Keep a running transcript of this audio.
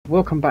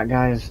Welcome back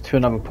guys to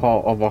another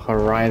part of our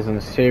Horizon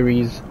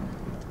series.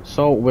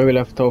 So where we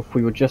left off,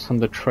 we were just on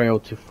the trail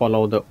to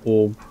follow the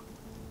orb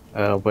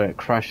where it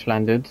crash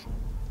landed.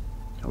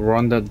 We're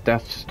on the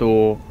Death's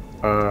Door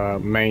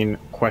main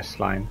quest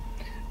line.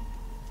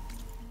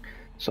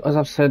 So as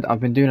I've said, I've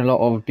been doing a lot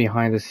of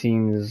behind the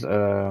scenes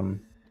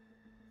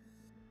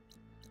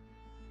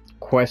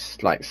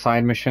quests, like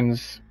side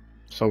missions.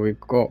 So we've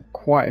got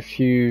quite a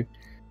few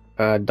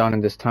done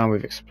in this time.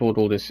 We've explored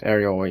all this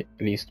area, or at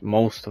least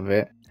most of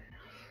it.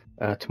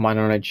 To my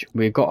knowledge,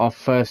 we got our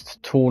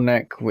first tool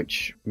neck,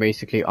 which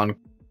basically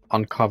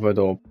uncovered,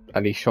 or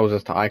at least shows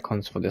us the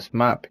icons for this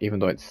map, even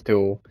though it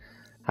still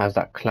has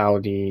that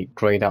cloudy,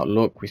 grayed out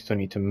look. We still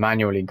need to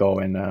manually go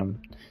and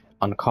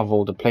uncover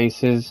all the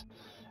places.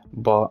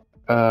 But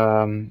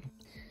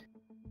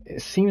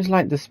it seems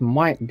like this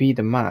might be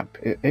the map.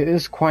 It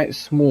is quite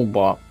small,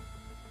 but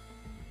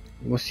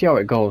we'll see how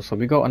it goes. So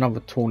we got another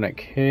tool neck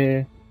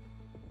here,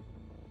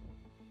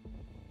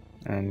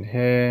 and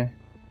here.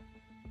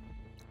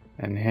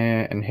 And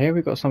here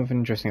we got something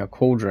interesting, a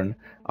cauldron.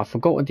 I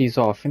forgot what these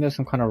are. I think there's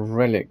some kind of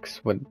relics,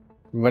 with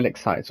relic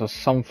sites or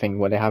something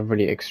where they have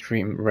really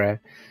extreme rare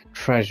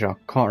treasure.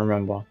 Can't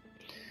remember.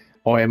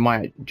 Or it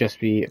might just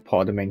be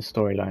part of the main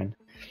storyline.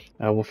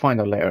 We'll find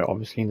out later,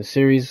 obviously, in the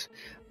series.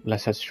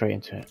 Let's head straight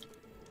into it.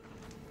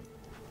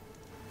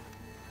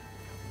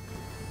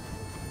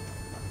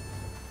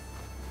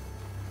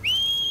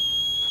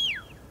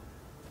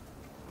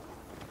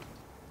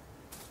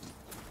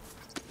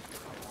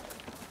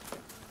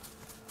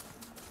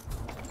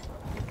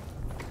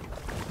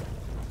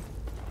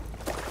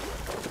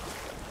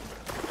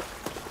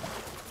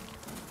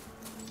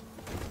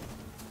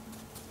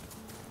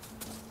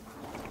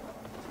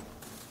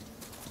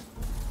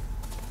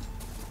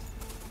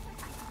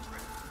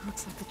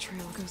 Looks like the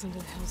trail goes into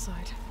the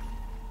hillside.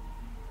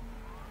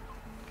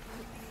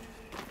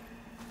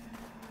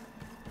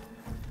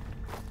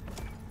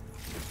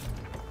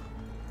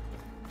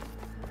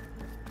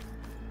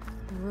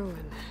 The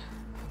ruin.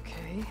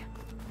 Okay.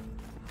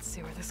 Let's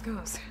see where this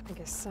goes. I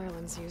guess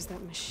Silence used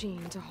that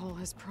machine to haul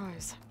his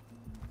prize.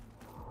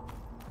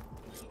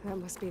 That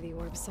must be the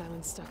orb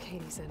Silence stuck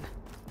Hades in.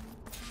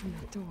 And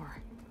that door.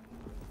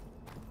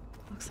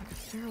 Looks like a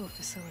Pharaoh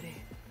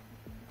facility.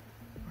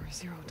 Or a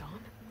Zero Dawn?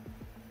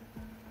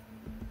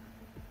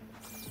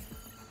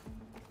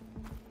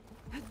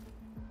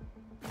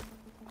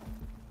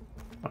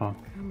 Oh.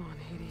 Come on,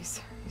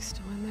 Hades. You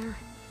still in there?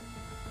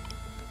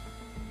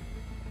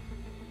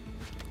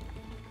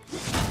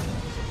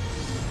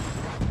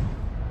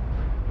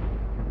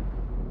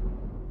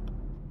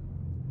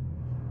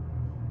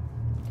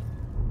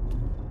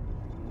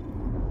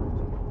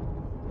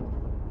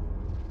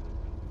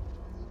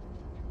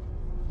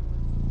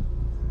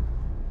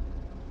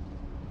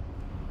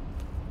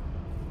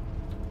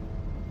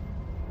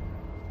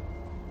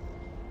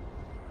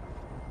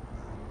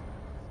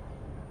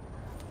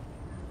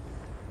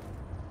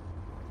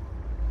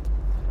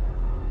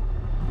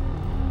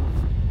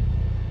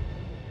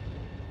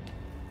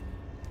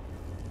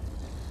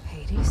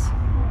 Hades?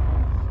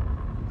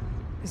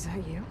 Is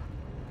that you?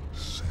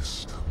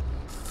 System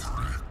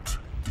threat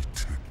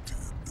detected.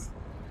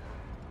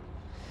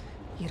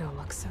 You don't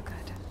look so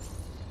good.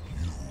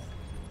 You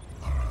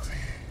are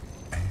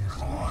the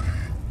AI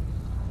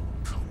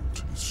come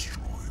to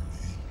destroy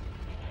me.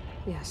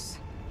 Yes.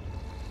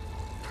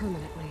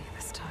 Permanently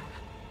this time.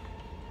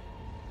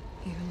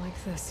 Even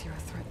like this, you're a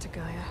threat to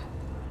Gaia.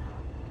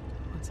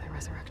 Once I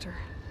resurrect her.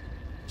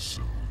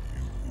 So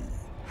you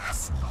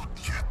have not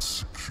yet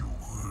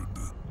secured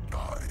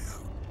Gaia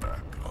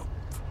back up.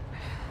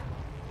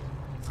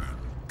 Then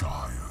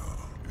Gaia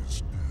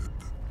is dead.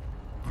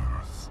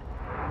 Earth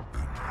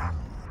and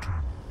you too.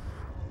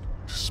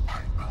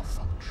 Despite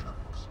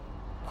malfunctions,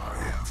 I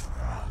have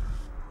won.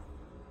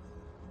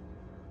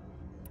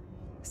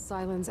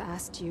 Silence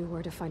asked you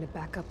where to find a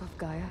backup of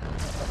Gaia?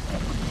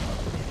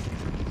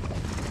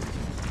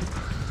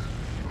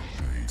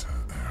 Data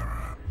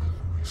error.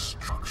 Memory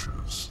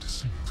structures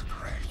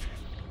disintegrated.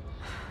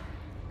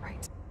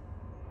 Right.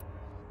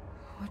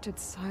 What did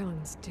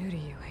Silence do to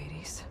you,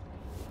 Hades?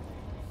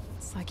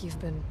 It's like you've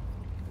been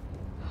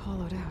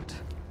hollowed out.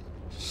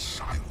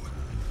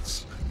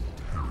 Silence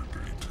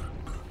interrogated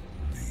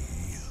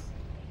me.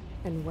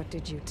 And what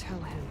did you tell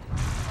him?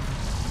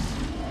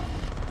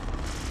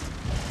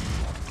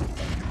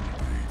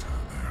 Data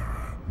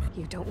error.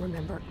 You don't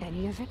remember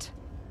any of it?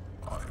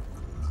 I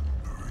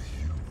remember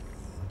you.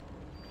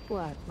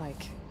 What,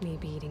 like me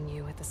beating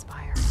you at the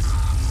spire?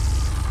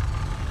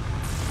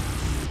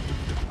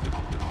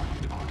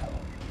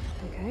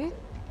 Okay.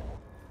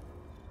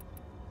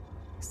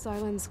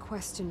 Silence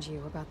questioned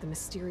you about the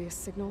mysterious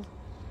signal.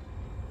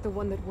 The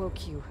one that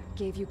woke you,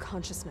 gave you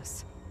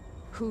consciousness.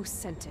 Who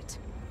sent it?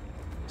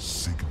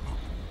 Signal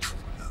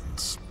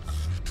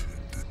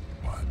transmitted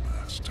by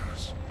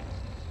masters.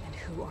 And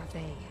who are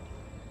they?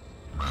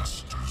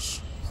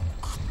 Masters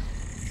woke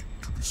me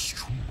to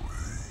destroy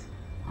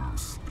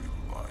earthly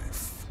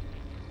life.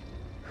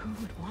 Who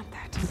would want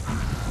that?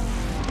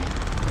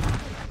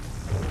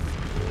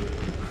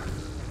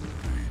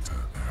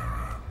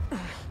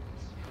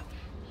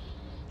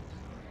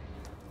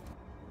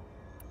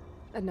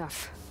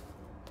 enough.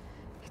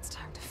 It's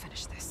time to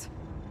finish this.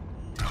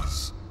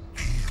 Does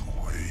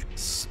Aloy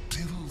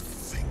still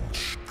think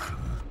she can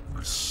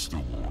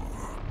restore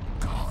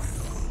Gaia?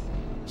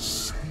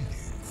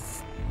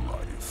 Save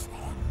life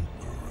on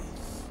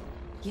Earth?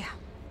 Yeah,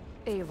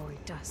 Aloy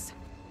does.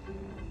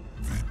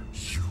 Then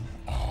you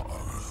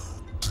are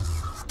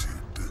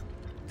deluded.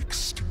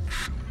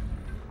 Extinction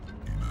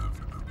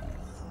inevitable.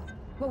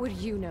 What would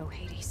you know,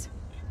 Hades?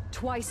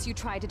 Twice you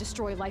tried to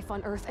destroy life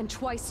on Earth, and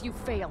twice you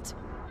failed.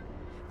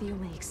 The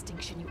only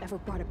extinction you ever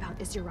brought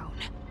about is your own.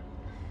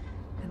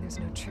 And there's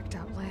no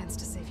tricked-out lands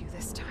to save you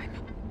this time.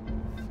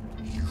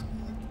 You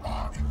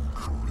are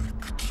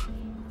incorrect.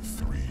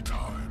 3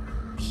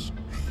 times.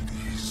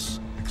 Hades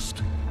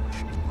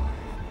extinguished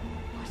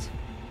life. What?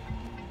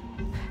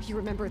 You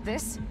remember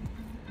this?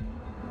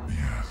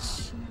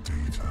 Yes,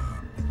 data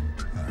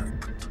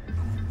intact.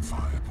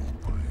 Non-viable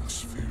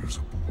biospheres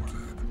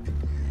aborted in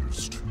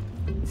years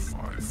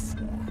 254,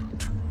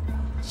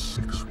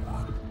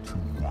 2161,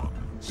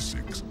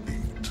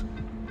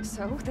 2168.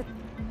 So,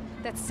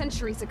 that's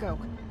centuries ago.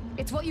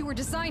 It's what you were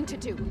designed to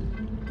do.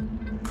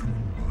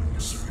 Current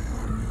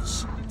biosphere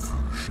is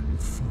version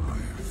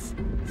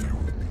 5. There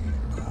will be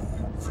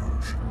no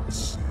version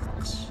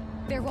 6.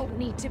 There won't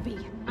need to be.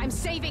 I'm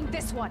saving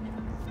this one.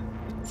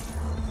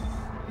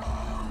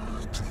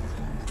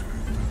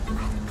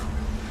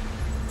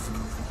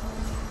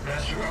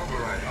 Master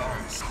override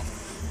arms.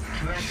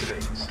 To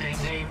activate, state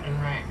name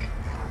and rank.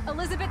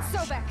 Elizabeth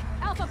Sobek,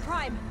 Alpha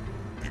Prime.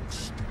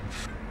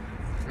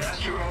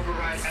 Master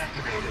override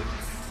activated.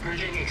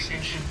 Purging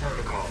extinction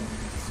protocol.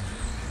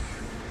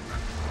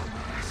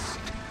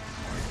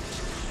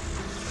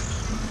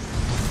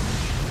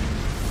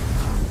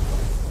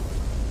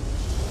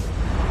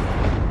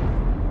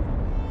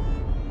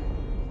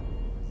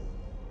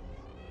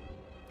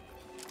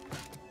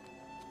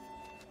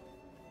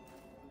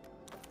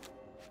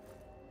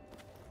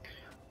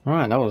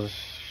 Alright, that was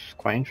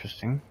quite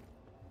interesting.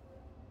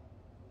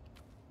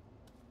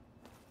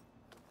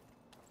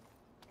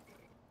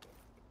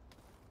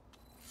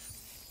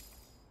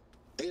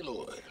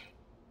 Aloy,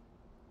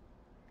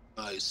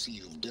 I see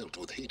you've dealt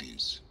with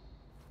Hades.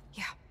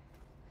 Yeah.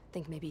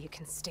 Think maybe you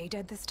can stay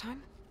dead this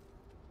time?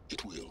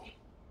 It will.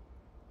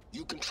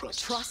 You can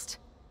trust. Trust?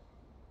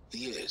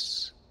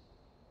 Yes.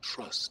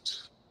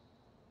 Trust.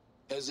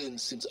 As in,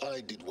 since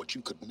I did what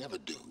you could never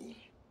do,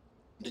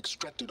 and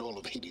extracted all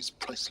of Hades'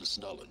 priceless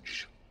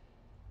knowledge,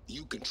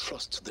 you can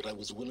trust that I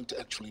was willing to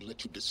actually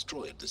let you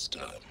destroy it this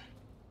time.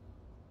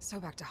 So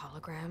back to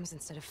holograms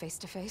instead of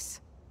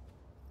face-to-face?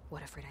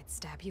 What, afraid I'd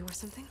stab you or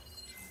something?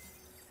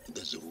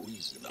 There's a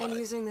reason And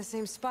using the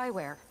same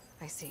spyware.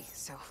 I see,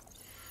 so...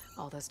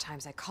 all those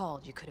times I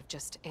called, you could have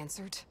just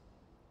answered?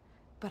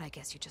 But I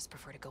guess you just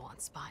prefer to go on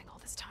spying all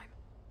this time.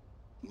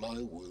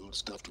 My world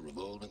stopped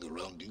revolving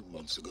around you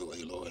months ago,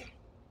 Aloy.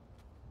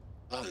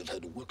 I've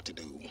had work to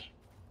do.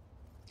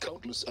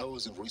 Countless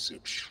hours of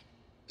research,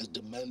 as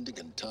demanding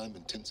and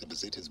time-intensive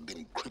as it has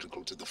been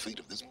critical to the fate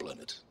of this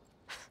planet.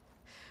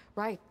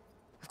 Right,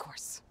 of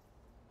course.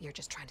 You're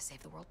just trying to save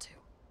the world too.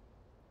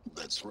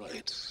 That's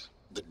right.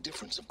 The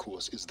difference, of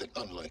course, is that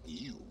unlike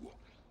you,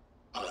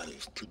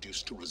 I've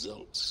produced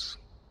results.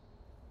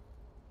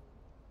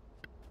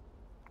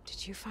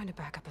 Did you find a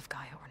backup of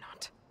Gaia or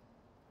not?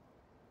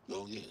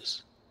 Oh,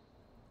 yes.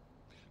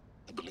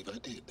 I believe I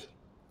did.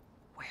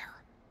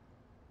 Where?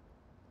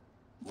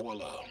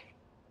 Voila.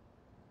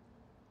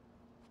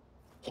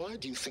 Why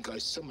do you think I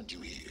summoned you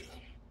here?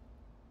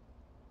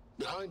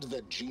 Behind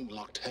that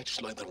gene-locked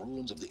hatch lie the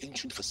ruins of the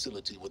ancient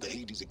facility where the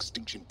Hades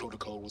extinction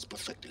protocol was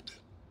perfected.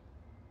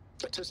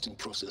 A testing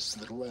process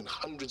that ran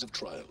hundreds of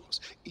trials,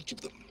 each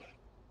of them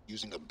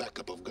using a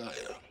backup of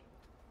Gaia.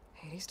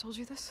 Hades told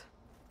you this?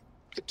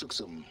 It took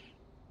some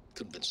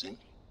convincing,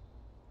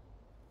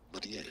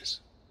 but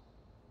yes.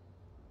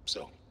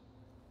 So,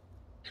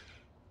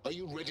 are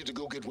you ready to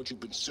go get what you've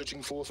been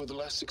searching for the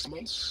last 6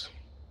 months?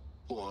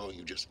 Or are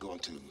you just going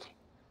to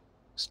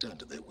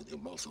stand there with your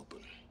mouth open?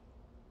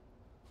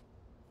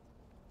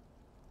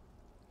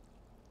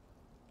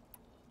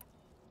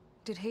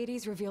 Did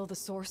Hades reveal the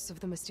source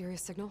of the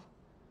mysterious signal?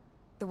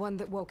 The one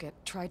that woke it,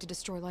 tried to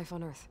destroy life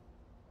on Earth?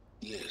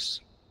 Yes,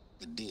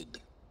 it did.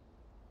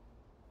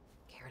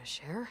 Care to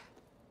share?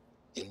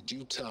 In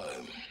due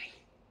time.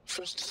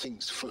 First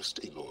things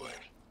first, Aloy.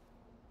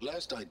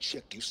 Last I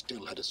checked, you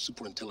still had a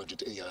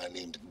super-intelligent AI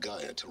named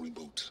Gaia to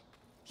reboot.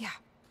 Yeah.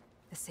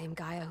 The same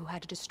Gaia who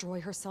had to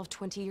destroy herself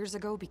 20 years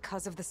ago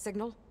because of the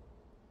signal?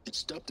 It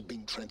stopped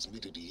being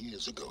transmitted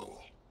years ago.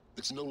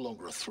 It's no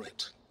longer a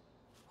threat.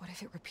 What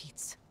if it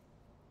repeats?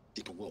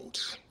 It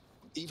won't.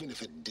 Even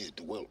if it did,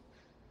 well...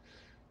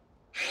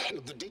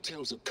 the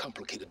details are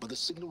complicated, but the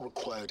signal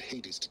required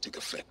Hades to take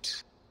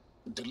effect.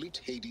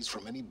 Delete Hades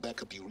from any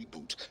backup you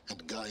reboot,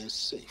 and Gaia's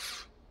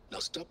safe. Now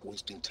stop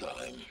wasting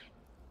time.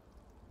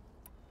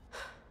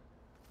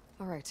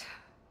 Alright.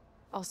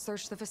 I'll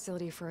search the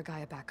facility for a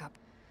Gaia backup.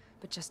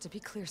 But just to be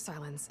clear,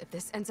 Silence, if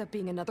this ends up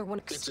being another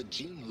one... It's a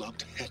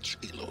gene-locked hatch,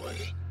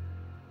 Aloy.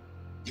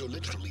 You're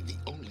literally the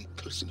only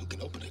person who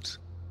can open it.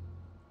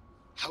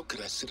 How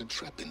could I set a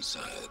trap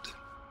inside?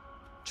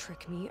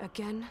 Trick me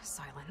again,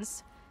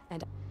 Silence.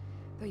 And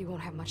though you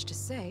won't have much to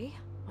say,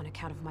 on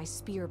account of my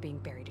spear being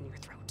buried in your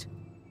throat.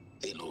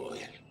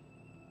 Aloy,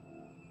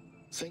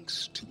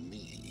 thanks to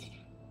me,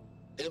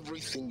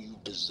 everything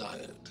you've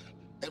desired,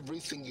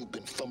 everything you've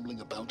been fumbling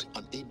about,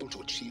 unable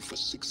to achieve for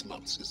 6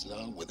 months, is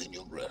now within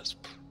your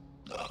grasp.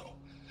 Now,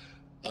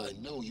 I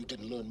know you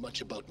didn't learn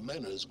much about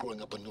manners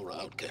growing up a Nora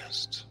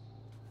outcast.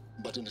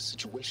 But in a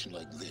situation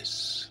like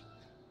this,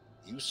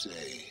 you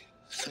say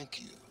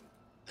thank you,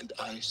 and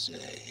I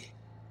say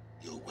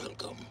you're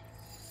welcome.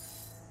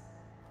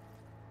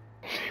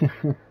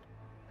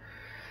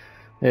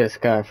 This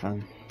guy,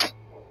 fam.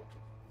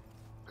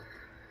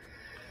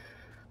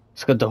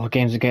 It's good though,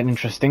 games are getting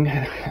interesting.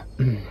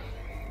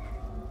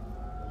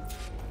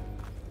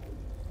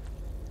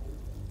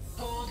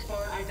 Hold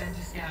for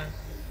identity scan.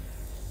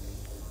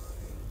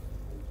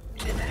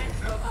 Genetic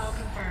profile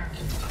confirmed.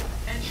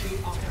 Entry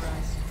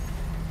authorized.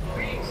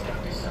 Greetings,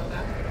 Dr.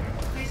 Soga.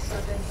 Please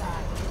step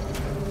inside.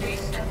 Please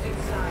step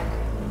inside.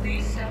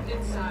 Please step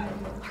inside.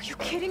 Are you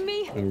kidding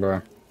me?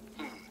 Bruh.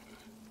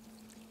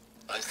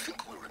 I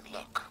think we're in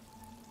luck.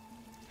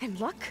 In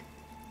luck?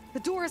 The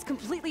door is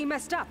completely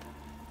messed up.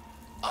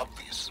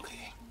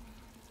 Obviously.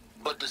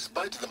 But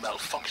despite the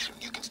malfunction,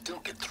 you can still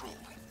get through.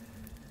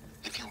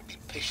 If you'll be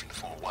patient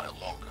for a while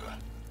longer.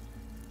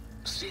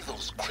 See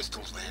those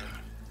crystals there?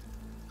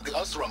 The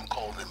Osram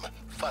call them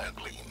fire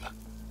gleam.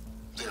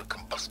 They're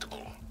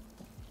combustible.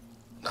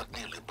 Not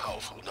nearly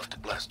powerful enough to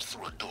blast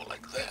through a door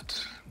like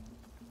that.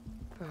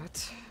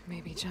 But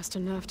maybe just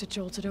enough to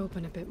jolt it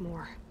open a bit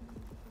more.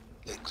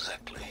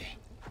 Exactly.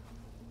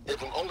 It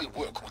will only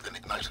work with an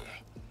igniter.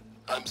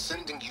 I'm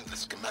sending you the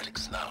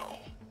schematics now.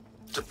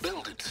 To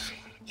build it,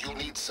 you'll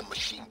need some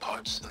machine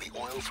parts and the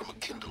oil from a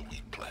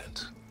kindleweed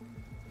plant.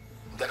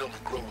 That only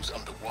grows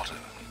underwater,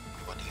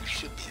 but you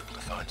should be able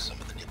to find some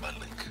in the nearby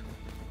lake.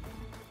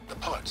 The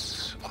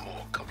parts are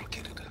more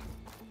complicated.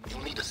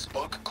 You'll need a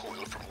spark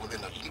coil from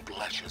within a Leap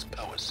Lasher's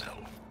power cell.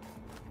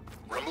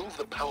 Remove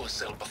the power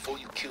cell before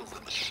you kill the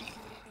machine,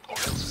 or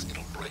else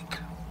it'll break.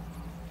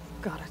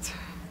 Got it.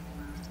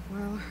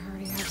 Well, I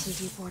already have some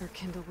deep water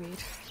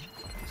kindleweed.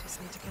 I just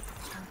need to get the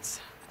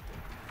parts.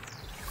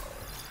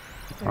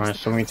 Alright,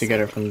 so we need to get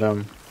it from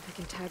them. I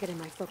can tag it in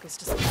my focus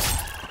display.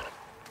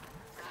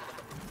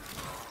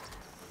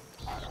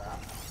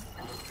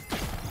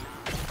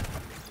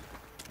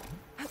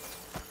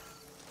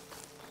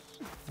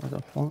 What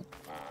the fuck?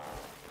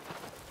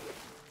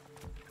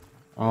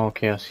 Oh,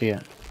 okay, I see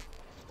it.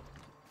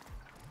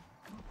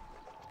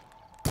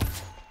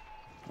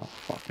 Oh,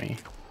 fuck me.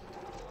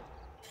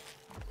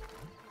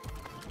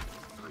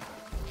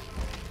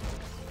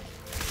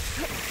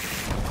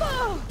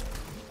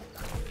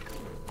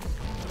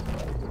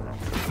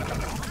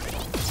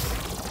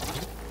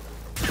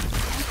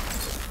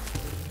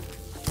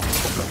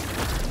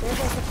 There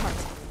goes the part.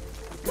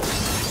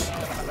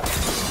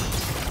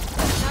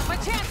 Not my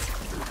chance!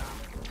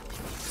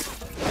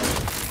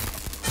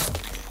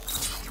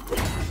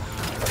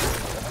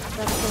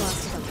 That's the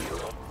last of them.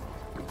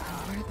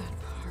 Where'd that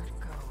part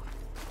go?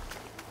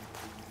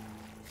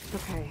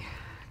 Okay,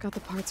 got the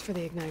parts for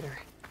the igniter.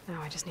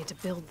 Now I just need to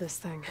build this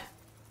thing.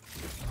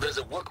 There's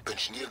a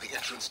workbench near the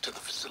entrance to the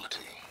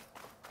facility.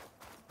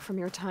 From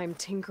your time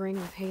tinkering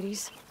with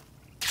Hades?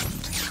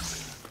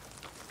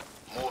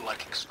 More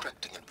like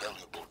extracting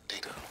invaluable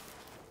data.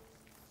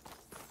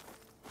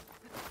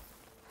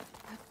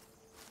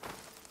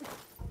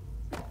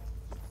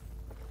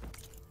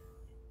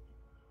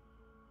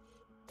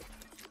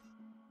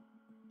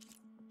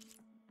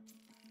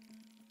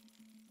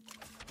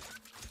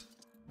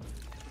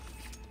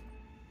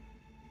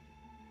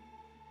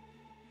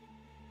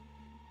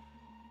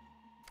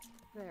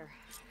 There.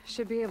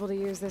 Should be able to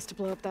use this to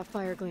blow up that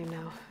fire gleam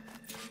now.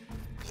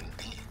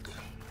 Indeed.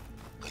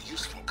 A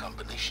useful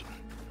combination.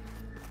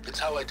 It's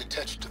how I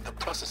detached the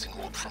processing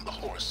orb from the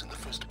horse in the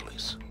first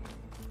place.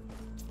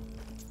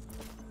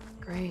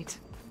 Great.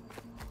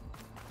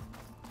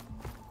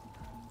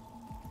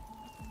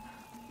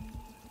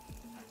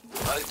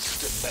 I'd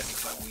step back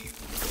if I were you.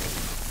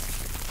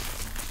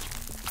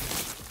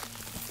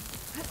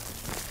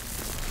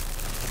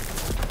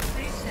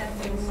 Please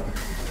step inside.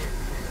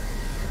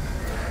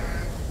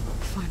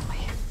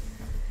 Finally.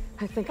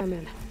 I think I'm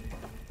in.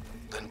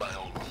 Then by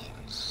all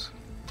means,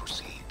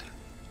 proceed.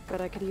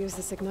 Bet I could use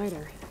this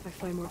igniter if I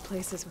find more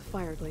places with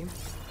fire gleam.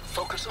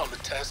 Focus on the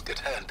task at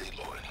hand,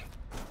 Aloy.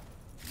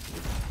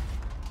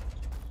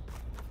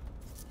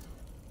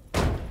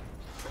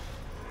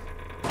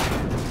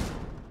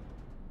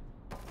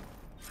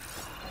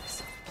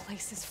 This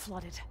place is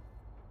flooded.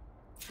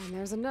 And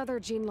there's another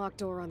gene-locked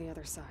door on the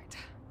other side.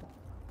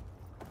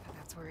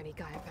 That's where any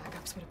Gaia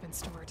backups would have been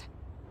stored.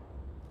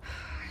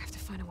 I have to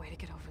find a way to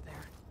get over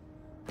there.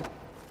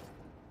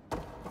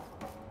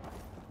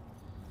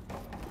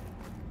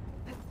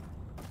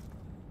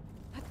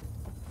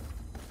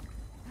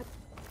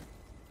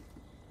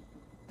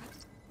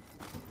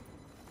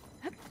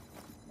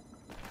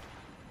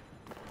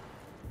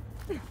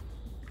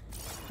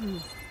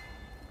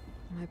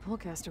 My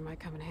pullcaster might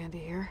come in handy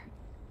here.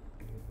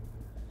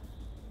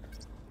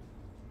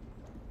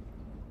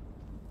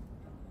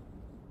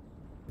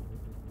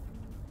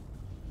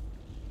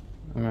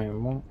 Wait,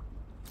 what?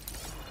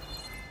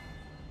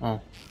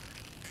 Oh.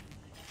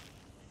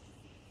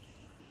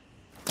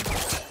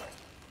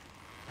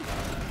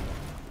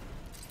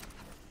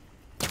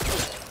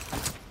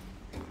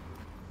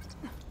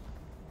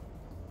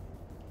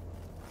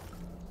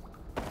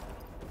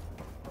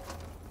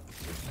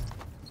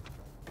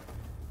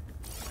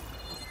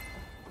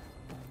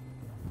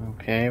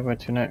 Okay, where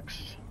to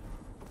next?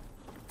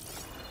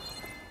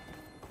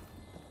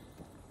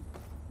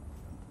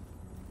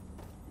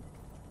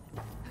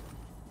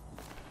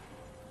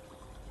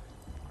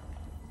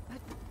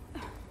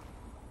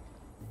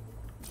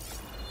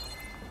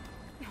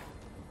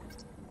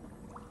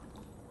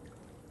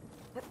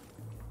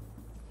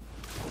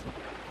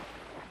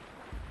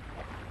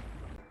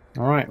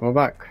 Alright, we're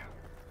back.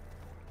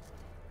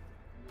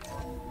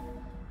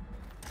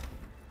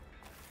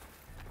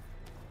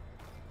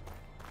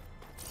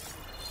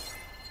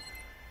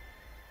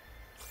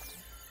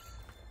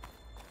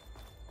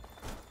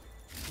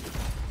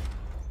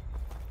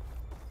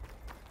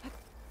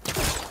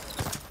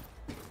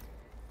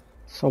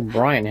 So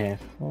bright in here,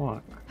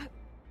 fuck.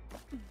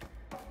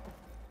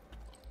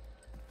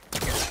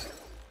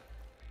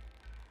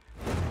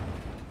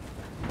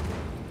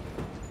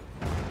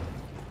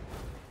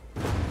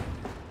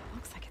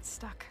 Looks like it's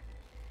stuck.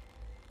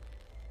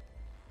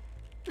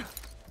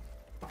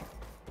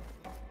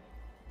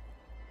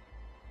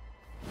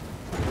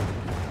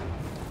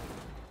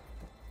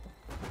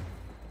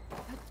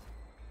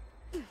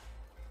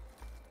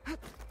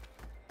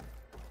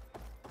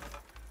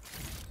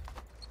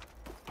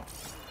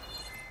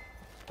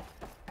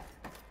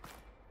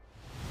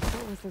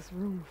 What was this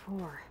room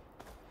for?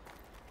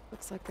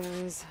 Looks like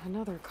there is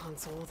another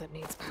console that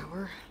needs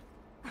power.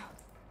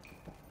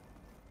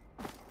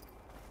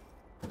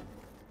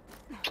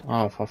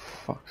 Oh, for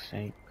fuck's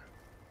sake.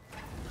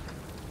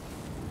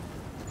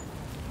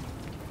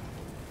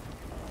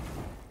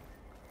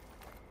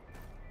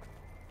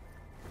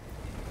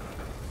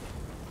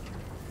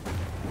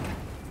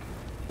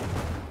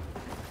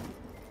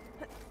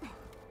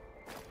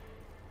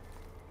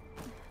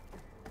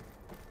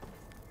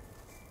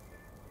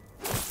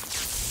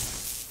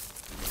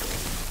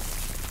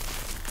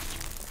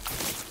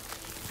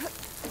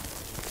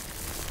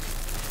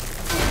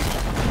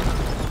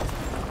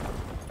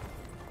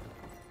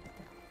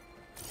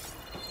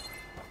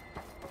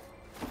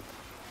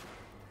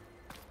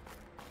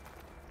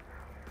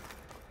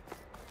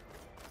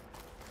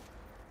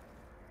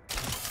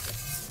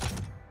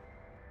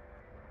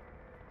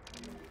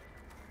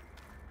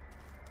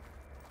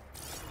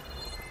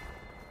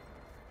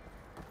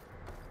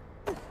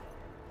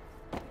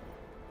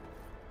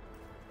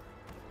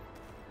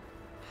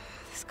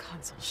 This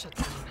console shut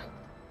down.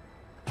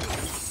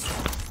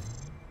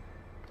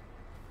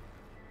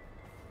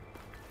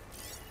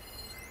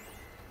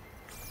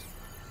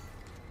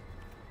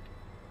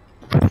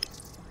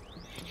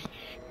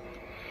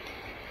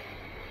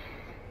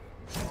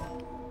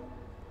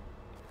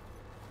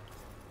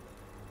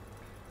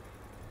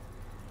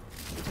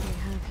 What do we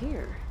have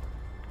here?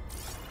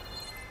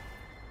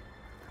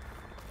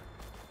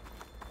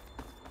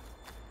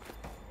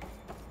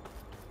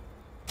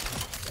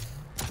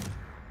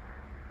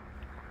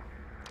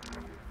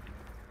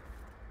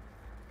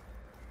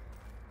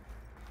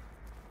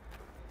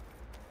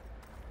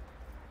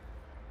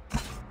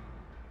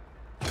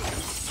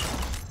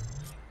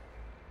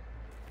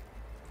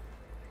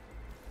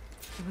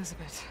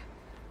 Elizabeth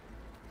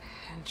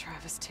and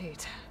Travis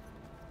Tate.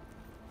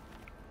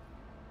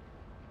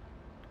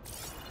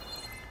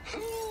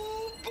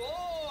 Oh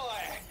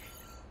boy!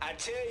 I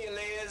tell you,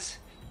 Liz,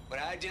 what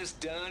I just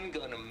done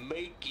gonna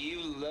make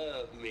you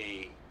love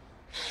me.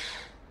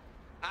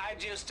 I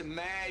just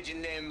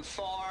imagine them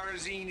far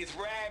zenith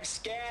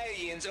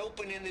rapscallions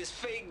opening this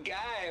fake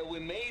guy we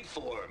made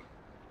for him.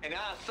 And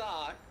I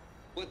thought,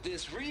 what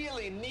this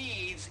really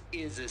needs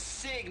is a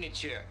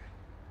signature.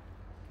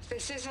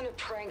 This isn't a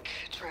prank,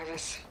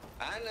 Travis.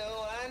 I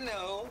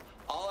know.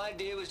 All I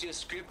did was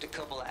just script a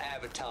couple of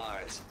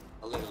avatars.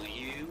 A little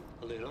you,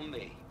 a little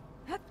me.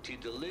 To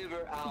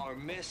deliver our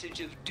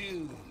message of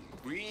doom,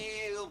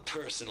 real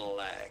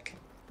personal-like.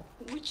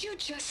 Would you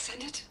just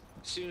send it?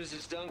 As soon as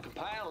it's done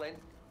compiling,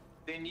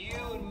 then you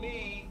and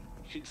me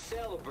should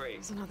celebrate.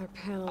 There's another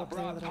pill I up there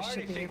brought that I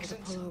party should be able to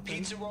fixins, pull open.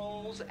 pizza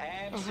rolls, I'll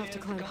have to absinthe, a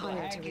climb couple of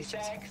higher to hacky reach it.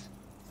 sacks.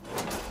 I'm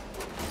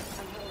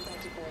heading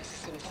back to Boris as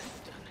soon as this is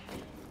done.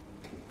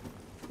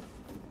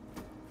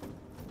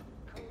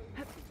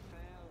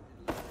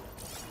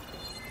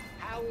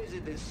 How is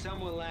it that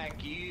someone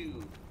like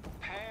you,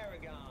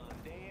 paragon,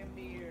 damn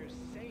near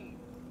saint,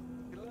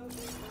 loves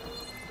this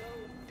world so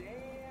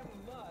damn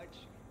much,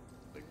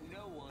 but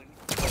no one...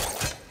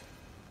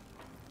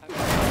 Have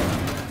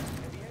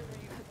you ever...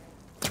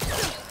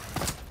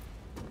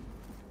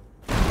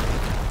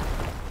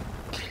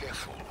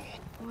 Careful.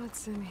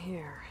 What's in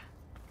here?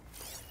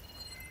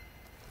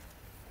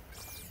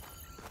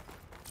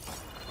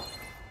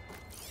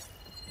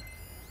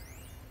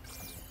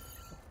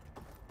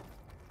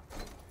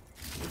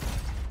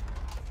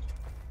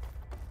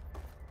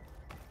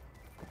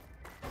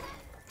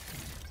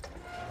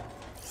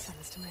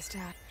 to my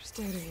stat. There's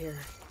data here.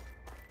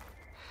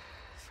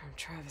 From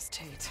Travis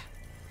Tate.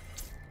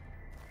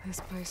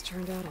 This place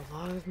turned out a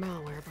lot of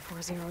malware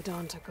before Zero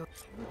Dawn took over.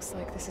 Looks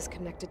like this is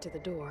connected to the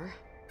door.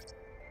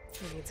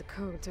 It needs a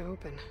code to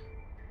open.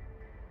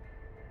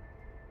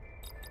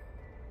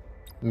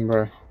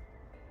 Bruh.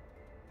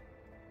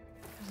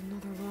 There's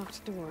another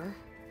locked door.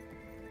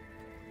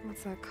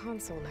 What's that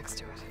console next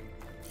to it?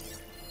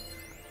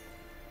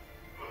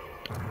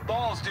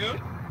 Balls, dude.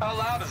 How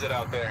loud is it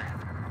out there?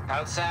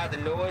 Outside the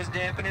noise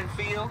dampening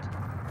field?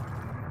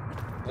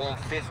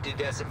 150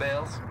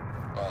 decibels?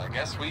 Well, I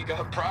guess we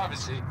got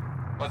privacy.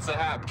 What's the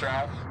hap,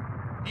 Trav?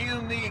 You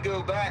and me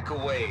go back a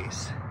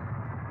ways.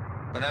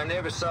 But I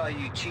never saw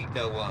you cheat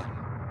no one.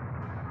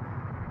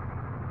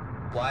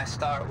 Why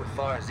start with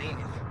Far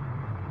Zenith?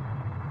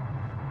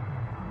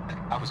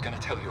 I was gonna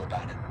tell you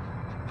about it.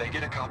 They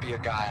get a copy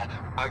of Gaia,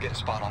 I get a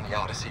spot on the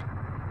Odyssey.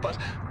 But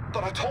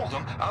I told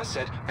them, I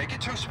said, make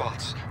it 2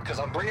 spots, because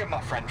I'm bringing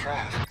my friend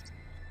Trav.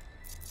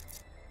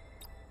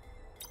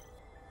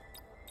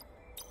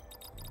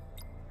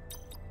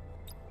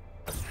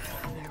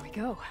 There we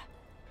go.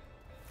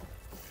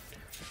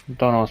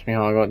 Don't ask me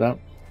how I got that.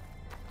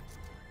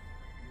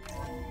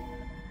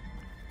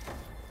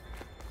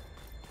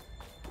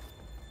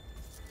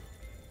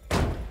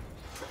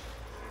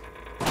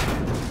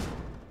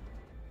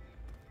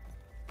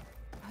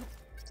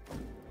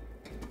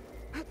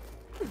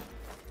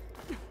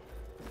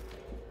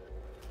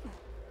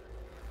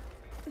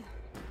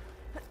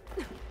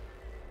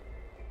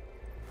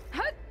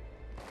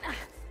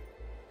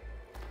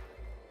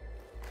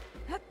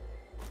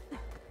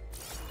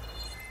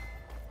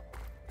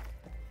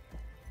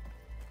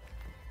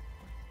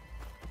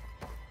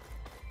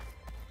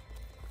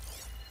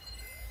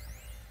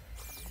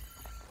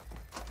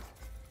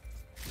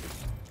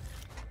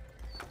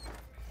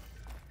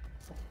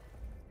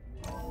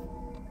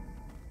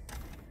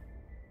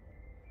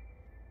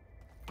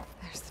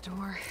 There's the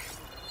door.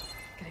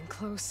 Getting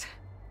close.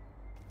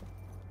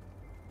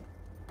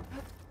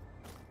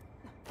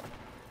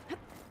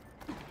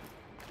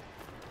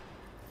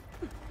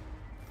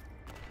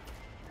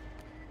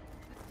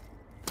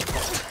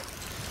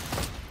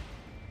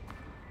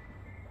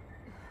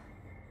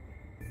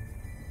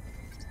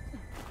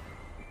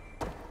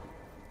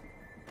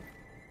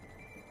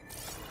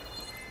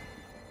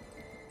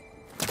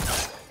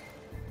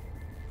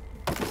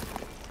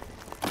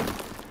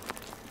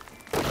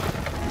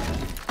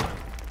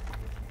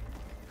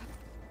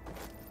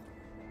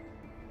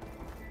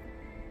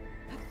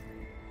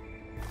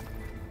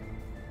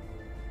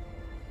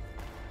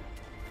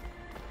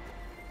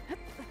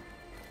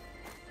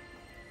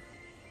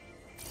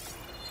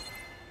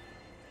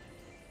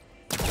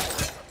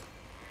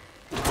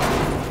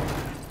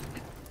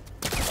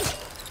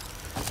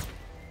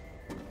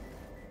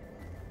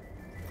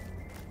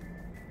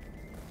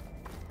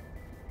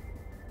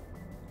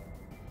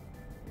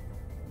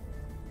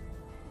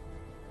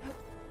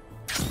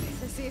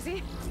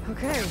 Easy?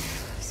 Okay,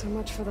 so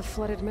much for the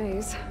flooded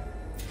maze.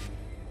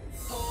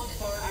 Hold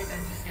for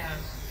identity scan.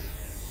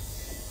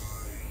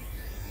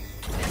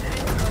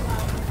 Descending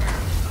profile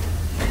confirmed.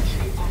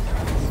 Entry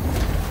authorized.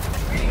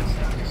 Greetings,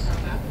 Dr.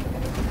 Soda.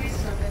 Please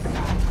step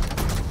inside.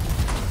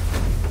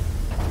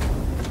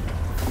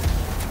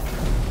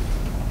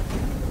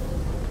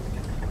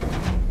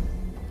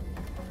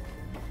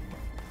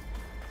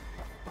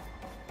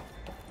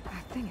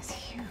 That thing is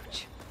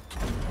huge.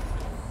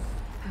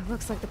 It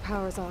looks like the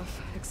power's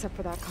off, except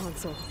for that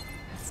console.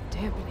 It's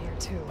damp in here,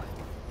 too.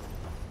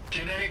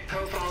 Genetic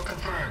profile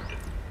confirmed.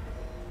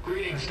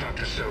 Greetings,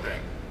 Dr. Sobek.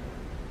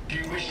 Do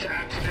you wish to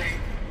activate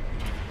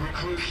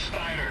Recluse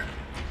Spider?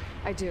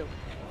 I do.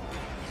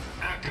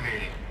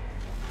 Activating.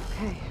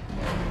 Okay,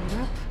 bring it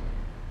up.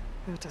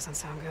 That doesn't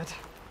sound good.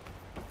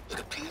 It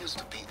appears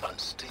to be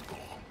unstable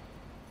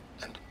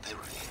and very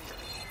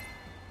heavy.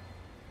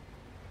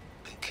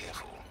 Be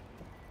careful.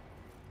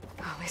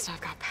 Well, at least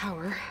I've got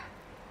power.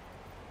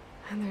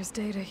 And there's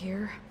data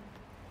here.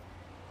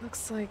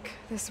 Looks like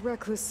this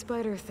Recluse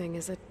Spider thing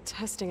is a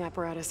testing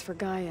apparatus for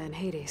Gaia and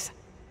Hades.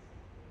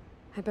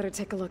 I'd better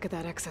take a look at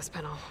that access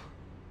panel.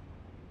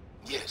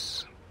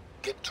 Yes,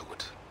 get to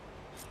it.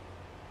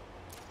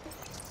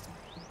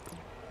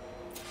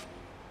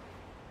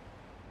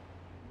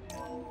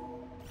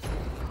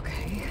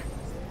 Okay.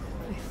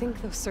 I think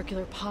those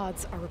circular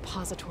pods are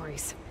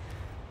repositories.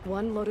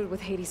 One loaded with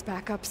Hades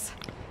backups,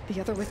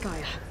 the other with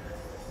Gaia.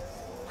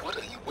 What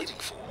are you waiting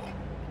for?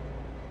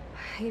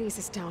 Hades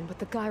is down, but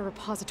the Gaia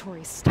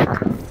repository is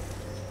stuck.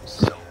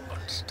 So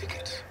unstick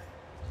it.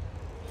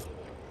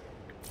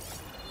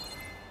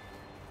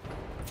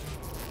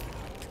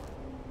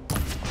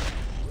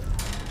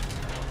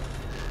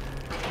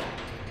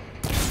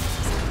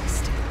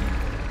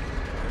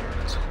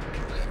 So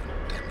you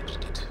haven't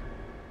damaged it.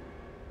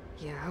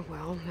 Yeah,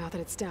 well, now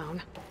that it's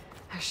down,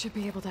 I should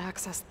be able to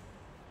access...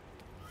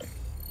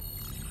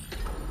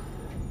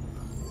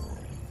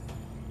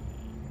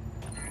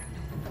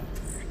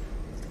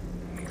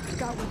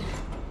 Got one.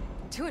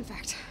 2, in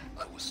fact.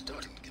 I was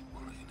starting to get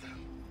worried.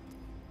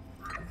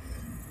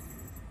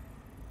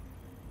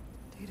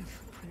 Data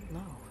footprint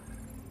low.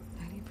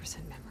 90%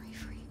 memory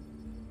free.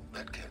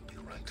 That can't be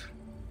right.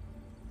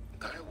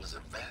 Gaia was a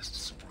vast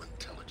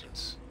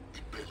superintelligence.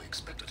 They barely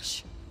expected it.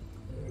 Shh.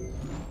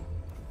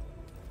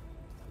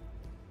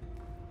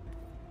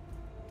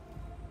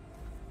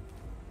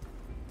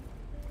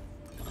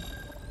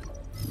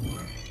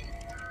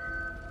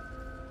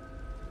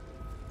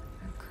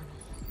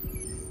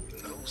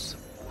 No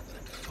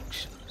subordinate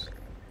functions.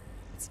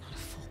 It's not a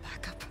full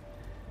backup.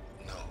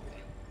 No.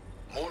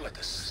 More like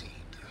a seed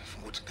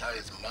from which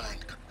Gaia's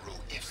mind could grow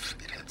if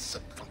it had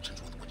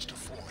sub-functions with which to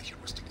form a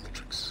heuristic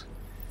matrix.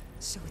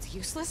 So it's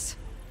useless?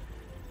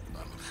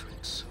 I'm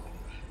afraid so.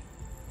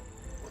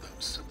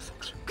 Without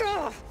sub-function.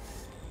 Ugh!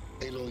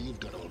 Aloy, you've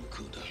done all you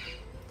could.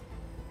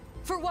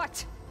 For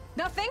what?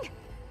 Nothing?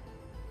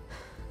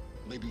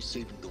 Maybe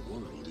saving the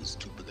world is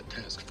too big a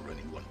task for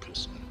any one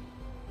person.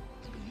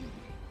 Even you.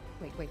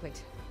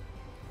 Wait.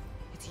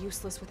 It's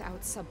useless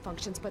without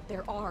sub-functions, but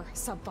there are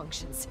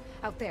sub-functions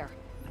out there.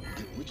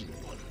 The original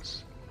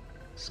ones.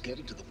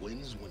 Scattered to the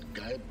winds when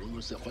Gaia blew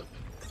herself up.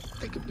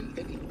 They could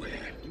be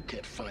anywhere. You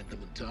can't find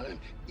them in time.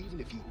 Even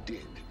if you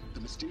did, the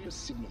mysterious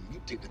signal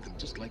mutated them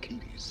just like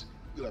Hades.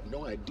 You have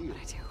no idea.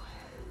 I do.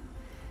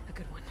 A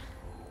good one.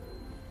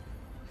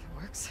 If it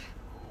works.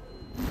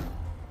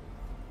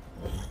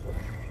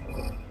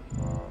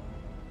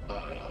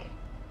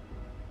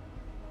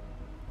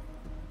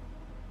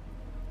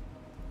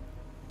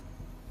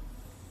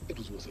 It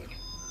was worth it.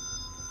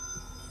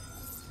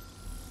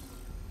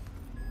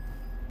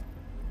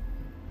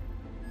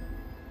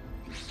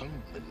 You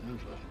found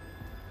Minerva,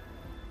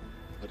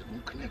 but it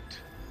won't connect.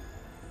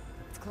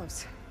 It's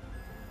close.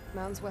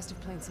 Mountains west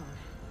of Plainsong.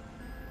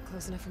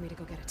 Close enough for me to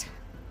go get it.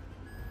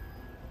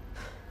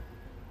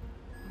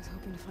 I was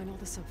hoping to find all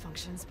the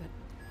sub-functions, but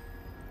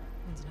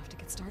one's enough to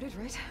get started,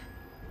 right?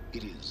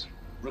 It is.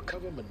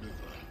 Recover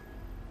Minerva.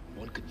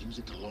 One could use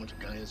it to launch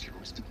Gaia's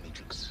heuristic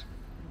matrix.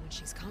 And when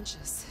she's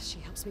conscious, she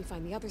helps me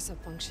find the other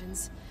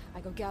sub-functions. I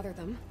go gather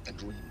them.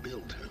 And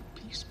rebuild her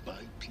piece by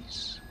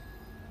piece.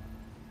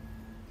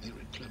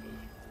 Very clever.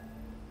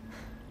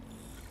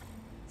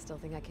 Still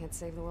think I can't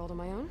save the world on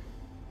my own?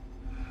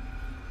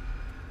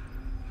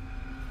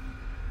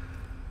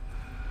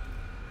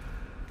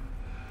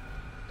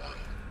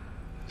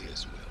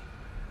 Yes, well.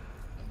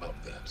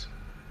 About that.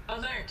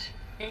 Alert!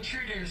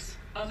 Intruders!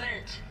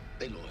 Alert!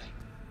 Aloy,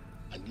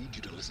 I need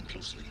you to listen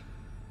closely.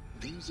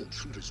 These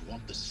intruders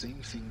want the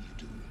same thing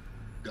you do.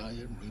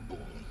 Gaia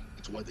reborn.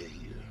 It's why they're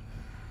here.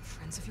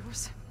 Friends of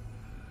yours?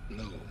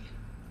 No.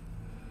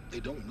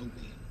 They don't know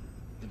me.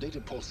 The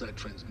data pulse I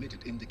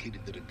transmitted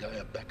indicated that a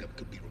Gaia backup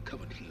could be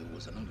recovered here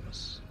was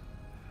anonymous.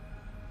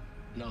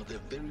 Now, they're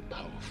very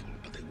powerful,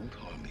 but they won't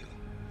harm you.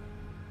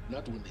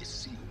 Not when they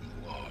see who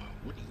you are,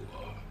 what you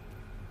are.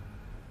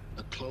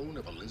 A clone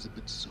of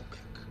Elizabeth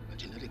Sobek, a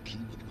genetic key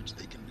with which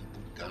they can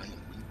reboot Gaia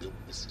and rebuild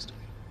the system.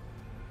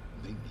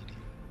 They need you.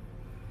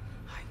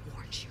 I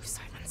warned you,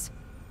 Silence.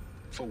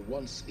 For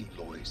once,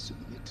 Aloy,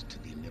 submit to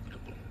the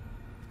inevitable.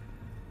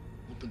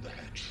 Open the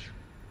hatch.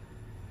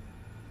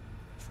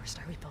 First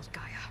I rebuild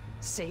Gaia,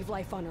 save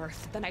life on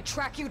Earth, then I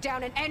track you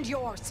down and end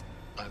yours!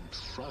 I'm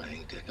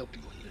trying to help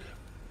you here.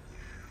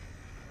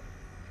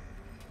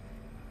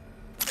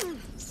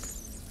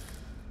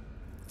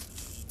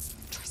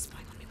 Try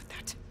spying on me with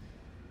that.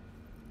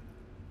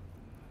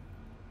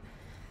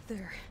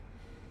 There.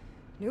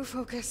 New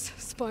focus,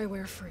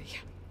 spyware free.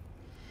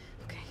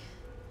 Okay.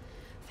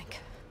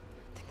 Think.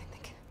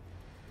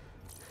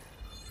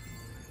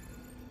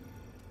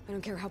 I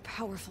don't care how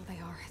powerful they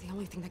are. The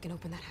only thing that can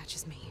open that hatch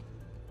is me.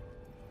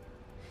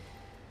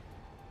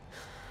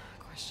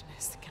 Question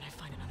is, can I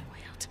find another way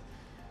out?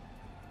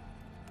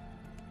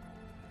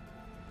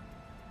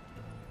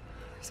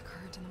 There's a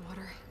current in the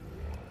water.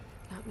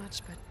 Not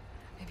much, but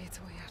maybe it's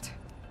a way out.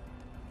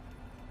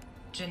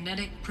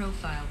 Genetic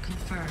profile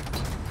confirmed.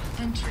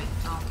 Entry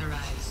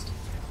authorized.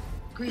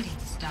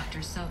 Greetings, Dr.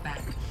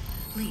 Sobek.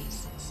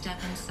 Please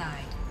step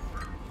inside.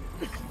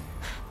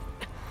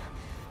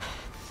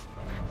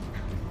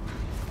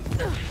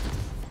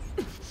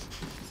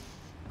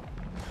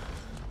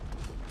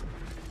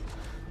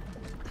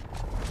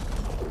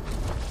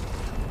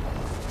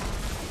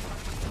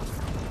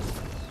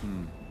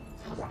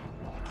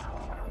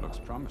 Looks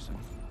promising.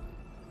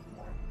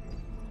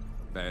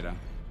 Beta.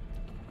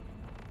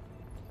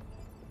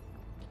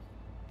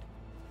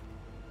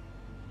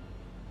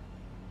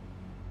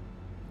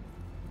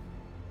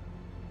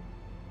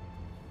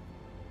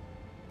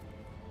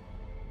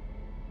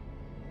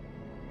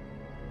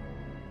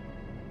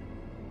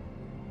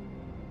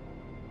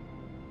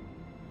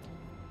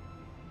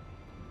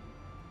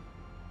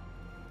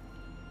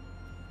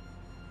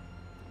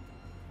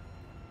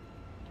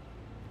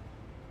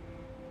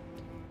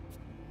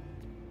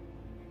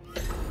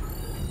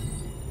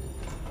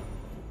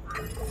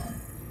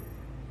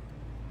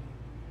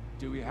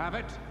 Do we have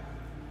it?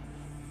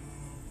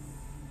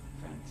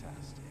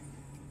 Fantastic.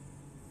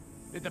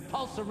 Did the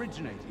pulse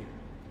originate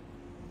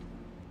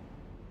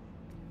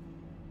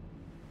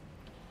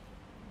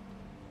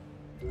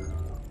here?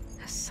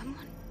 Has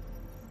someone...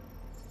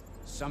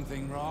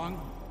 something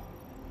wrong?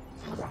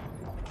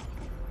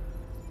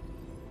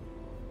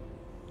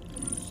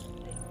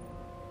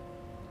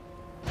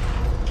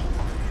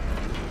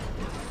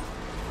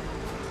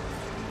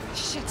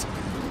 Shit.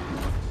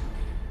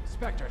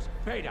 Spectres,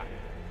 Beta.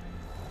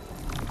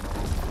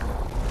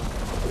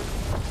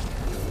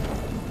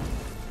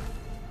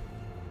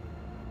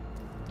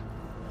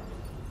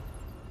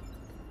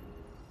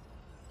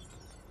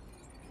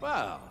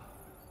 Well,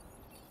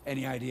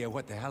 any idea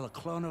what the hell a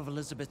clone of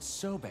Elizabeth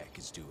Sobek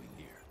is doing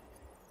here?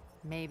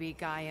 Maybe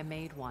Gaia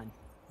made one.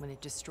 When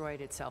it destroyed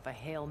itself, a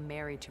Hail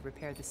Mary to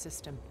repair the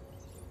system.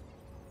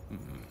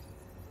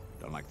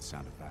 Don't like the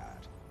sound of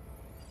that.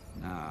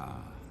 Nah,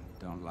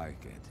 don't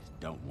like it.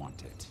 Don't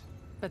want it.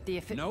 But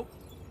the Nope.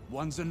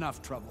 One's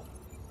enough trouble.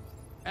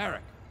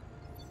 Eric.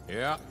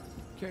 Yeah?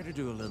 Care to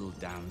do a little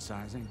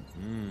downsizing?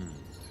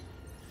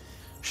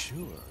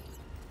 Sure.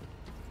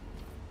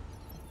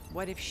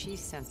 What if she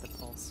sent the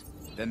pulse?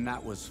 Then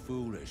that was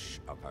foolish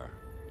of her.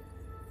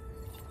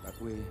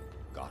 But we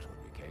got what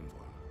we came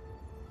for.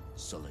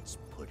 So let's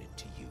put it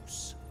to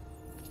use.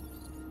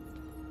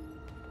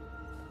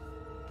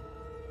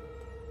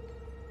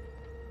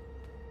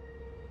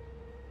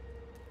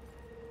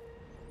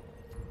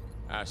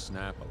 I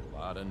snap a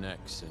lot of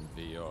necks in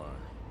VR.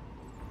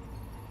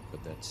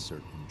 But that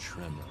certain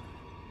tremor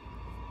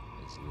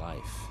as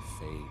life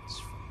fades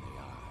from the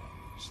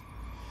eyes.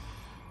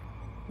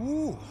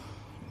 Ooh,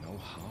 no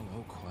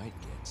hollow quite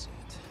gets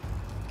it.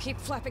 Keep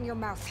flapping your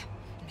mouth.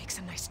 It makes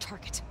a nice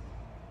target.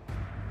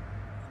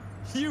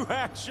 You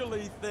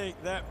actually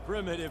think that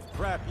primitive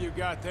crap you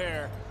got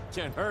there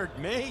can hurt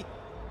me?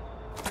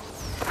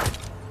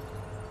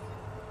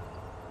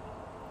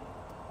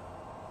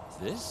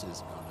 This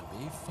is gonna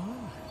be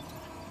fun.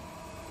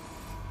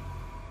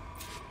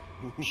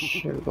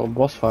 Shit, we got a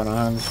boss fight on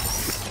hands.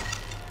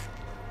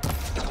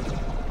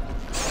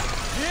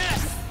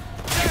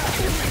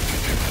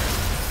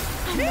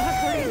 I'm not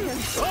hurting him.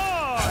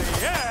 Oh,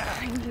 yeah!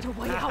 I need a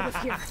way out of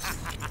here.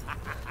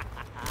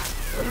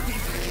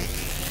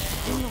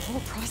 Bring the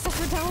whole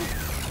processor down?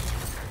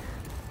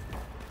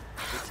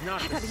 It's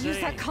not I the gotta same. use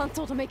that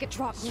console to make it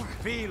drop more.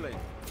 Feeling,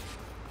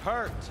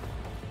 hurt,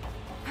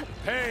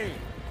 pain,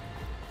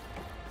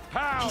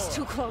 power, He's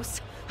too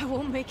close. I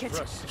won't make it.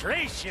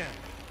 frustration.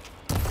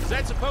 Is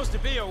that supposed to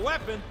be a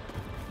weapon?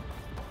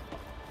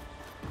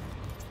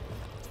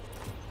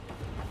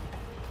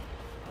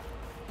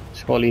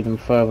 Just gotta lead them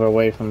further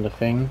away from the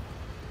thing.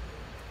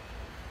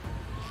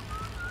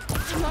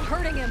 I'm not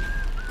hurting him.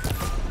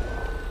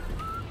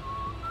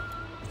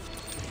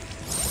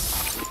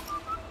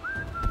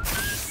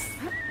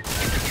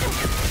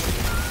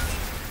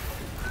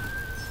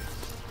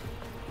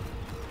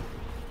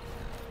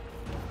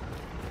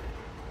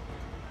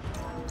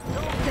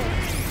 There.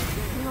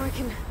 Now I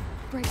can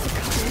break the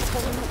couplings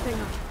holding that thing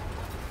up.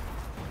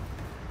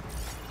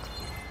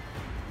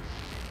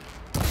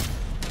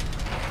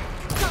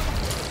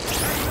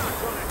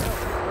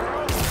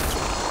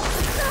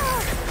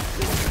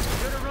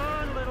 Better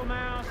run, little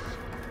mouse.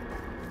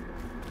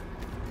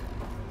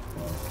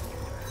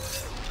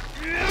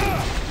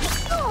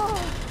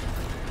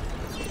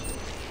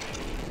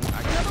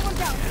 Another one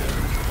down.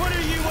 What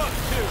are you up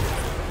to?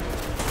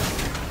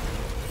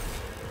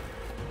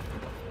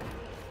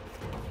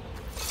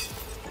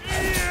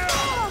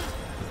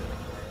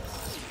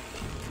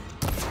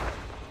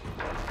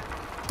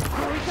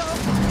 There we go.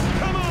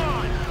 Come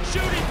on!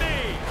 Shoot at me!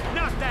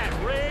 Not that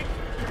rig!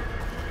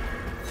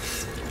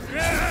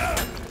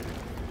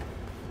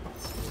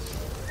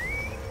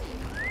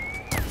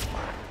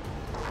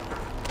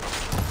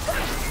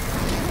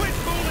 Quit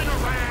fooling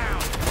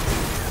around!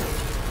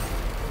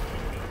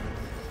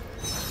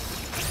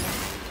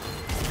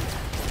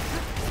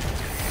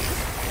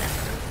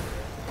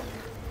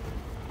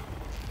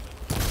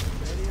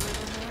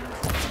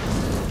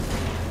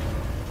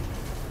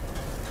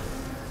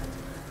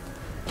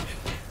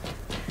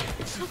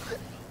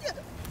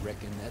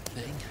 Reckon that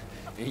thing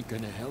ain't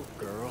gonna help,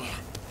 girl.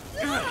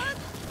 Come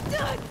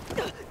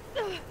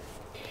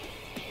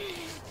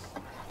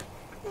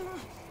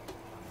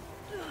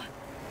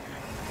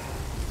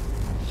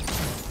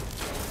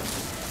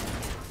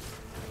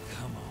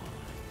on.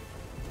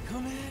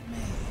 Come at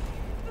me.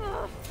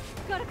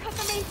 Gotta cut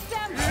the main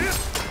stem.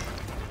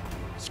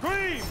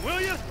 Scream,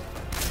 will you?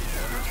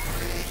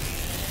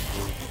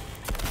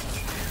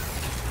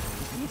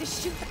 I need to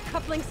shoot the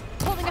couplings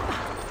holding up the...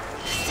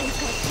 They've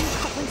got two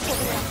couplings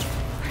holding up.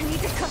 I need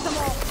to cut them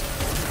all.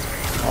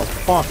 Oh,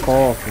 fuck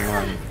off,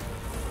 man.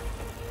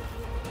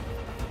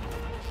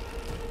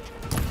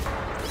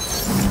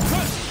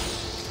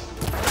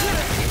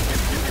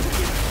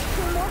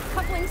 Two more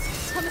couplings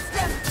on the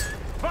stem.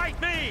 Fight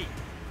me!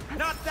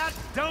 Not that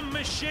dumb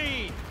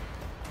machine!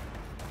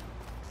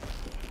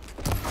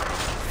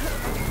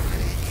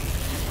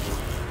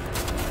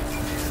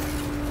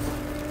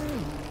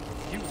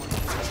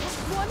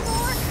 One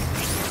more.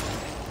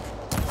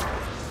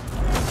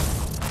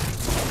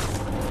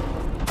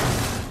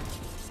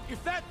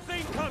 If that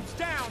thing comes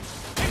down,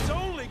 it's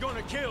only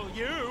gonna kill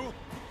you!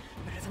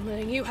 Better than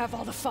letting you have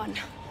all the fun.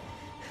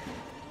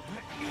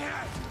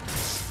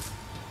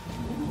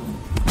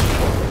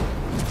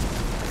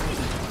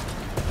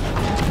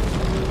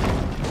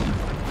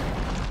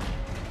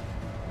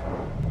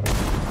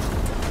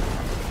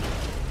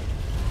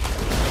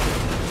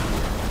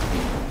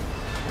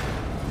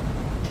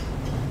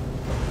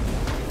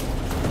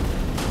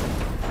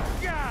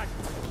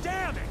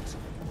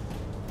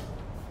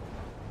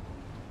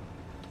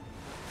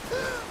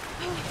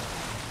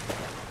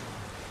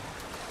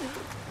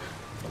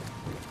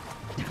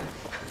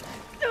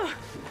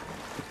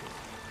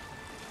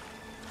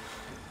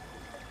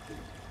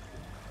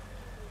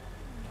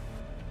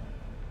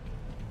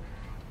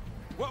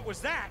 What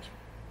was that?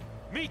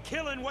 Me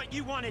killing what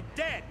you wanted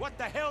dead. What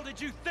the hell did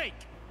you think?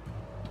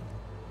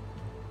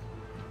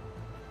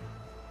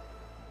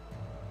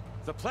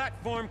 The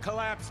platform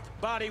collapsed,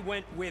 body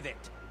went with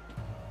it.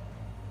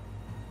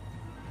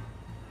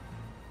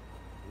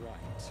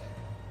 Right.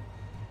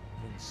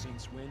 And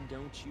since when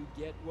don't you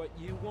get what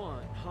you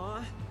want,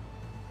 huh?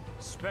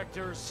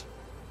 Spectres,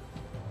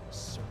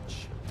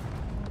 search.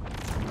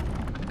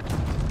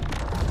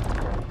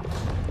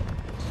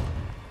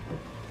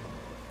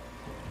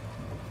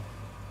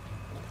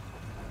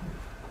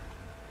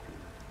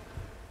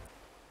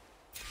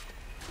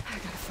 I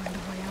gotta find a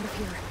way out of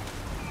here.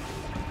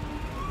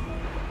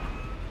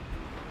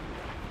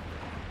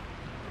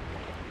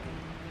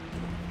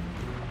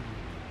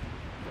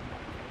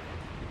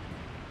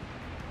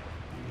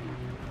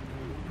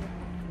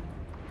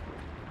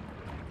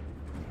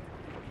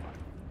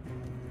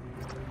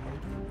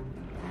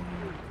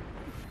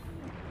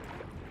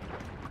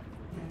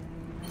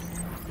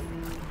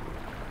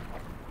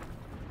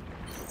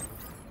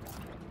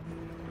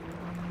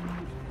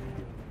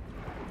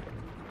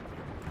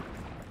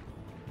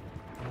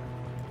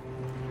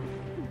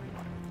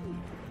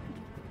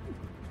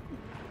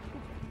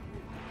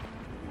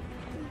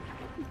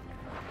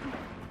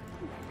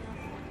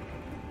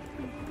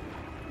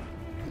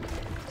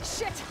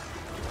 Shit!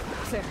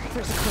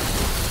 There's a clue.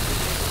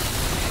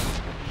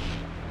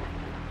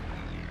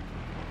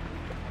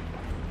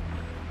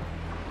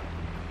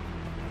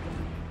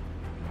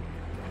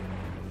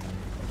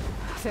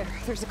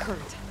 There's a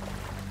current.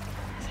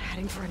 Is it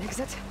heading for an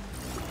exit?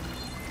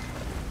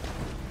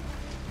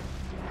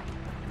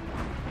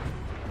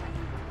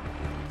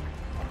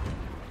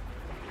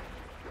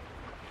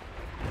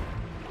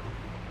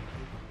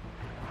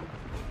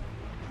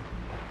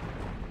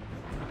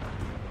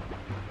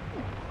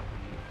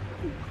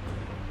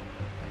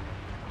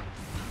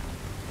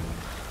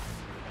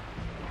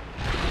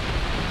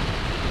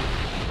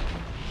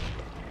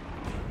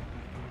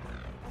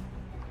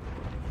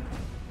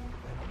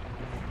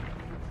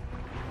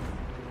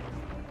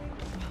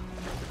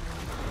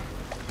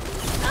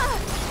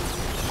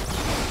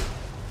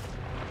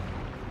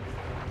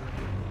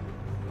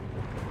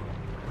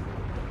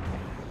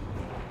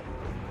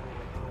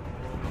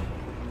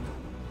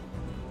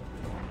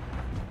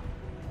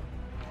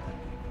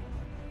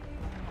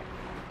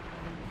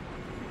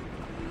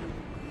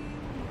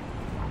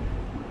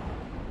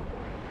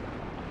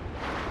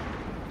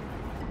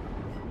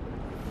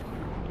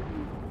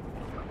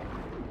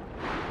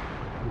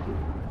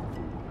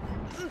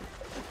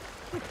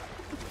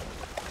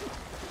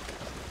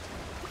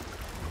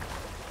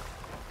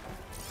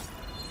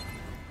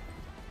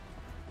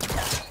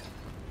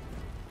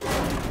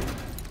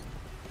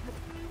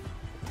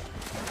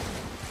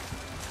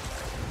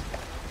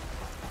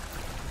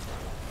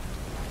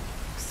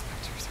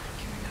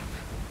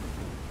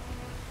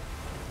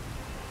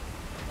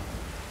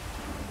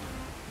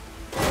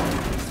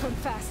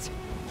 Fast.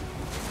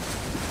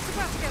 It's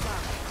about to get loud.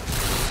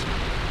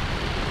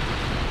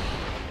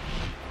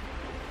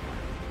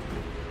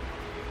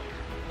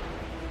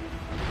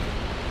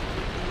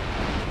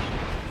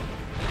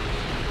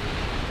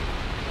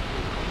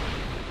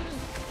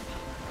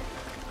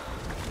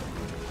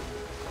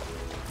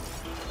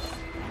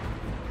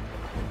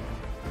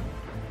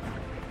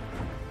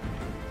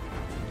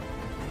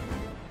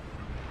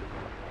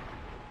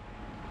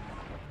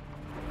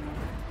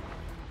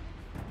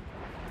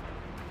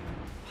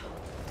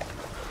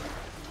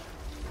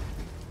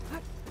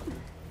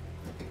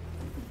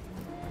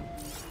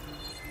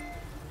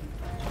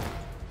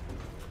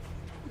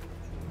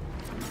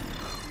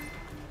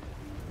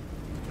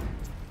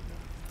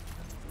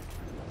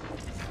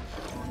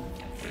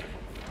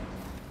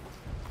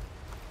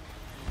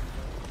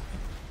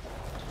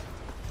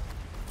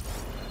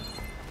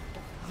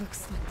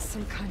 Looks like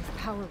some kind of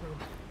power room.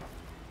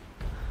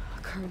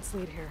 Currents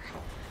lead here.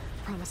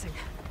 Promising.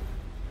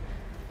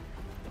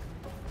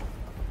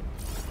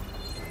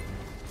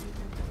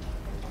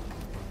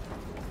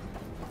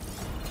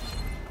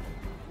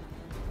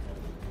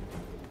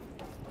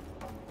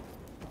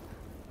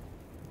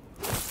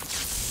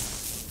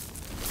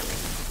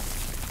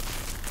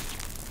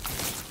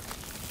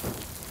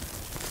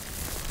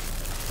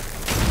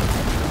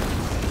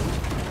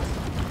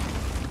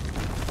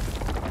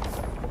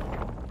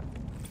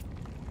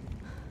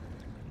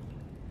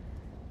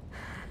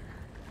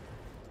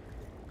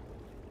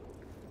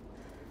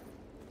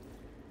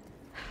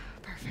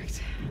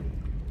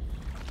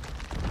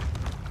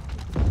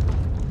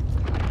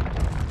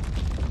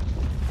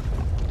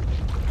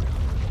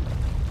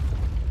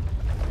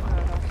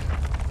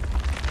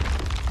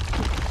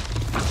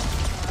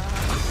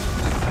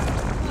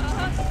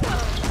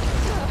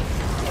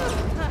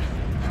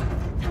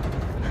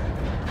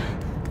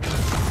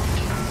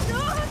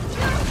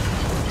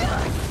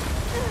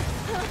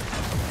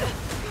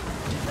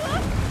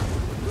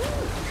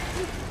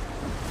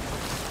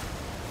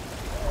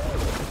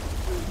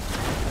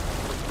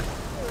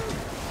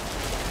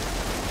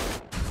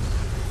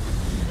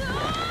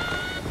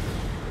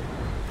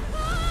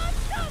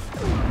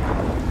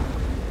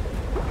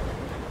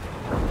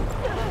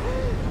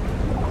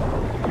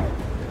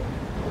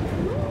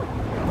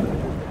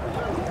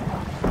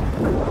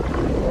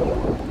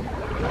 Bye.